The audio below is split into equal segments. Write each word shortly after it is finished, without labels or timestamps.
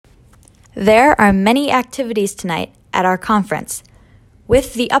There are many activities tonight at our conference.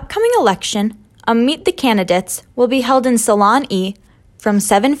 With the upcoming election, a Meet the Candidates will be held in Salon E from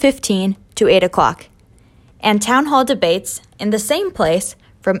 7:15 to 8 o'clock, and town hall debates in the same place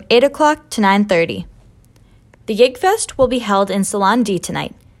from 8 o'clock to 9:30. The YIG Fest will be held in Salon D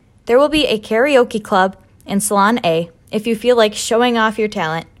tonight. There will be a karaoke club in Salon A if you feel like showing off your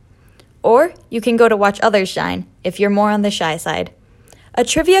talent, or you can go to watch others shine if you're more on the shy side. A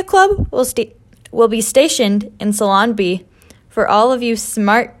trivia club will be stationed in Salon B for all of you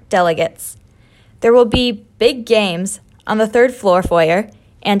smart delegates. There will be big games on the third floor foyer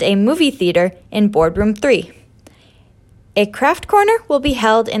and a movie theater in Boardroom 3. A craft corner will be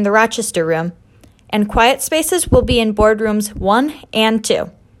held in the Rochester room, and quiet spaces will be in Boardrooms 1 and 2.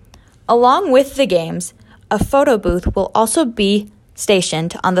 Along with the games, a photo booth will also be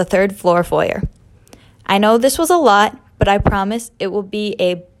stationed on the third floor foyer. I know this was a lot, but I promise it will be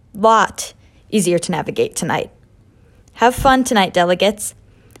a lot easier to navigate tonight. Have fun tonight, delegates.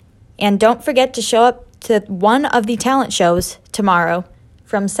 And don't forget to show up to one of the talent shows tomorrow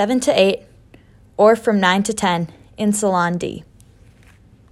from 7 to 8 or from 9 to 10 in Salon D.